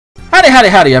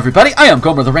Howdy, everybody. I am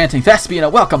Gomer the Ranting Thespian,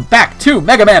 and welcome back to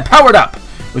Mega Man Powered Up.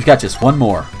 We've got just one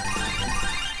more.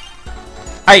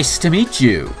 Ice to meet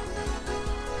you.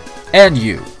 And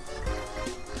you.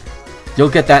 You'll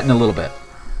get that in a little bit.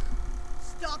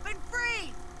 Stop and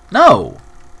freeze. No.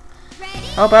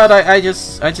 How about I'm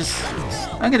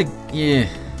gonna, yeah.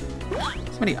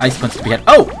 So many ice punches to be had.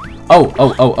 Oh.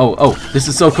 This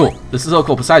is so cool.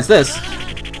 Besides this,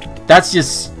 that's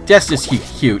just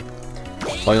cute.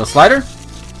 Oil slider.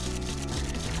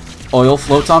 Oil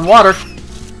floats on water.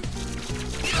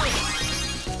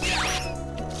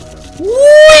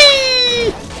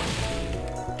 Whee!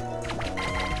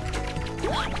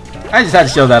 I just had to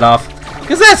show that off,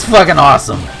 because that's fucking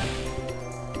awesome.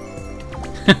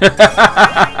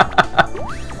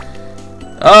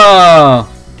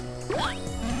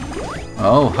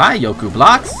 Oh, hi, Yoku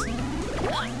Blocks.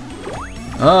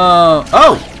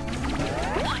 Oh!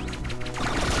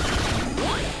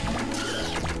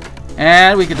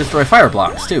 And we can destroy fire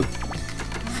blocks, too.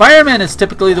 Fireman is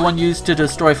typically the one used to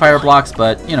destroy fire blocks,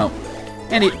 but, you know,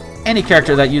 any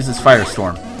character that uses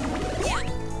Firestorm.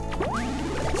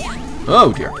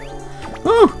 Oh, dear.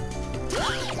 Woo!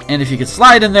 And if you can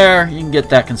slide in there, you can get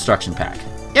that construction pack.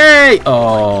 Yay!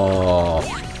 Oh!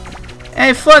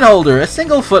 A footholder! A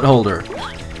single footholder!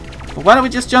 But why don't we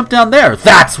just jump down there?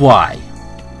 That's why!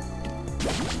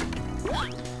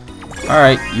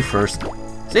 Alright, you first.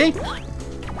 See?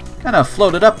 Kind of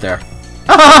floated up there.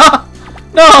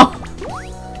 No!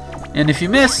 And if you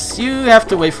miss, you have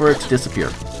to wait for it to disappear.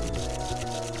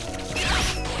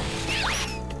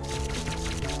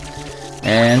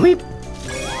 And we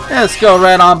let's go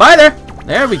right on by there.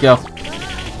 There we go.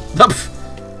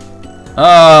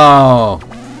 Oh,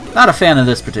 not a fan of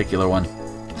this particular one.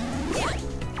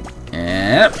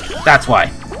 And that's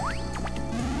why.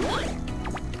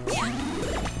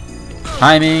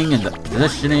 Timing and the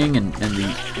positioning and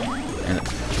the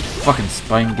fucking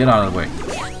spine. Get out of the way.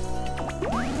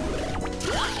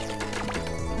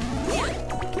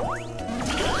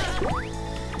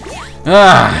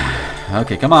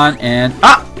 Okay, come on, and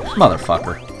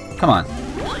motherfucker, come on.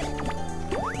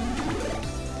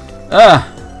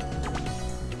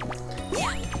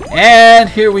 And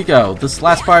here we go. This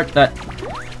last part, that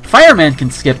Fireman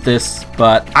can skip this,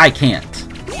 but I can't.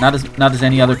 Not as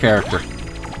any other character.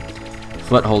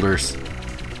 Footholders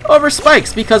over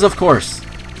spikes, because of course.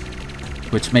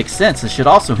 Which makes sense. It should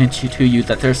also hint to you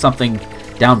that there's something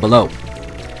down below.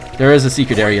 There is a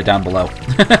secret area down below.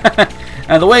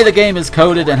 And the way the game is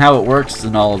coded and how it works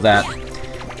and all of that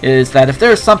is that if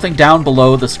there's something down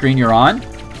below the screen you're on,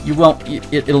 you won't.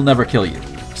 It'll never kill you.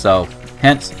 So,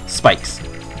 hence spikes.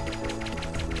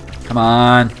 Come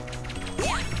on.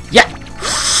 Yeah.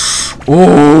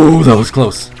 Oh, that was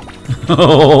close.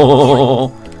 Oh.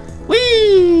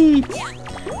 Whee!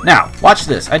 Now, watch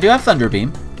this. I do have Thunder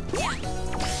Beam.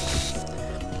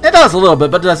 It does a little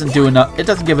bit, but it doesn't do enough. It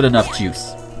doesn't give it enough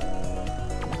juice.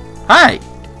 Hi.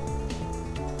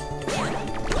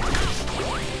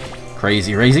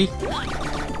 Crazy Razy.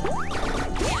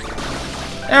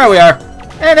 There we are.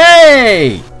 And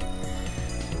hey!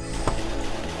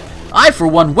 I, for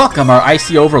one, welcome our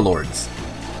icy overlords.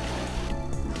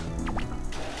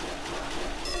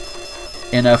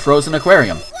 In a frozen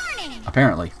aquarium.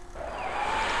 Apparently.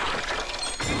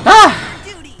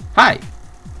 Hi.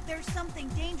 There's something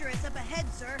dangerous up ahead,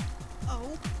 sir.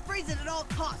 Oh, freeze it at all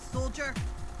costs, soldier.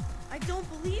 I don't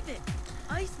believe it.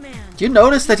 Iceman. Do you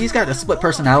notice that he's got a split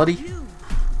personality?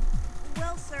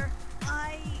 Well, sir,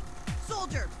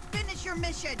 soldier, finish your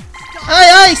mission. Stop.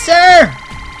 Aye, sir!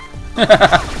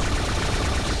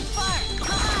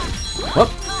 Whoop.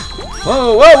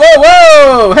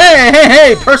 Whoa!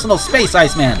 Hey! Personal space,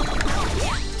 Iceman.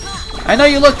 I know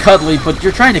you look cuddly, but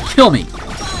you're trying to kill me.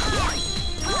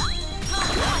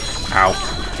 Ow.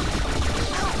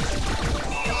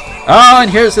 Oh, and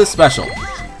here's his special.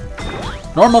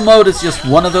 Normal mode is just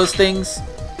one of those things.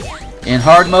 In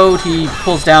hard mode, he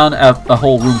pulls down a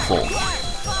whole room full.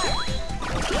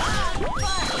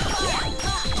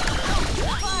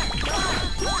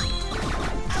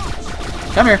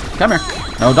 Come here.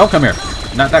 No, don't come here.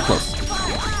 Not that close.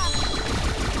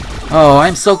 Oh,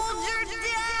 I'm so...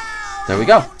 There we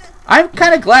go. I'm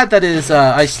kind of glad that his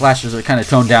ice slashers are kind of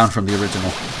toned down from the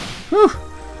original. Whew.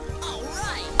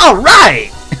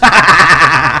 Alright!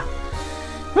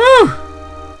 Whew.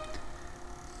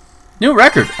 New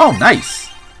record. Oh, nice.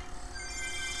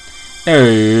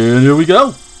 And here we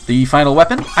go. The final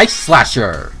weapon, Ice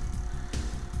Slasher.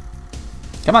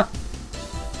 Come on.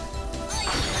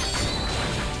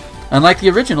 Unlike the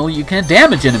original, you can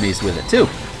damage enemies with it, too.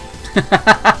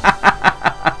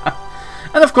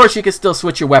 And of course, course, you can still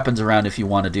switch your weapons around if you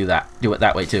want to do that. Do it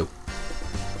that way too.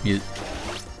 You...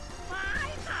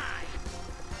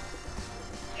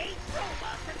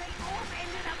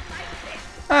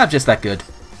 I'm just that good.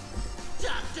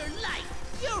 Dr. Light,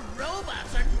 your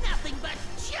robots are nothing but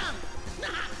junk.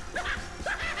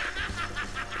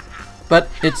 But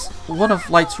it's one of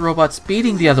Light's robots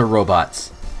beating the other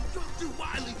robots. Dr.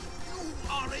 Wily, you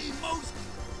are a most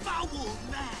foul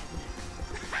man.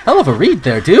 Hell of a read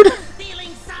there, dude.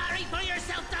 Feeling sorry for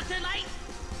yourself, Dr. Light?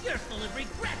 You're full of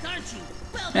regret, aren't you?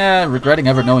 Well, Regretting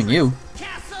ever knowing you.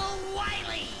 Castle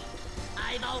Wily.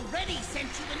 I've already sent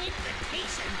you an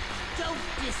invitation. Don't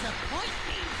disappoint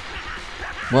me.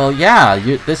 Well, yeah,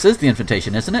 this is the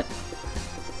invitation, isn't it?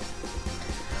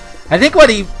 I think what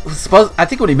he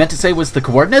meant to say was the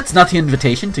coordinates, not the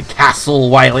invitation to Castle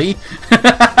Wily.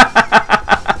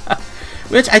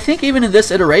 Which I think even in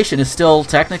this iteration is still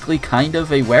technically kind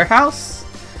of a warehouse.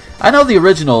 I know the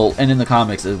original and in the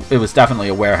comics it was definitely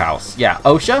a warehouse. Yeah,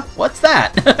 OSHA? What's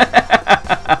that?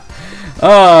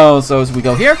 Oh, so as we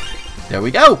go here, there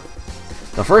we go.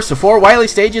 The first of 4 Wily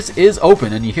stages is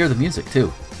open, and you hear the music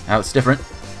too. How it's different.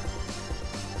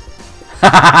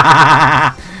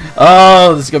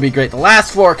 Oh, this is going to be great. The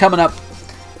last 4 coming up.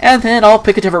 And then I'll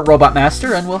pick a different Robot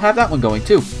Master, and we'll have that one going,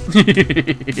 too.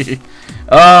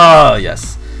 Oh,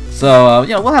 yes. So, you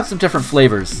know, we'll have some different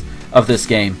flavors of this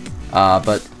game.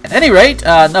 But at any rate,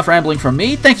 enough rambling from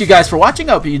me. Thank you guys for watching.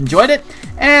 I hope you enjoyed it.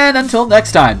 And until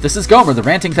next time, this is Gomer, the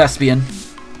Ranting Thespian,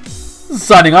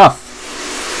 signing off.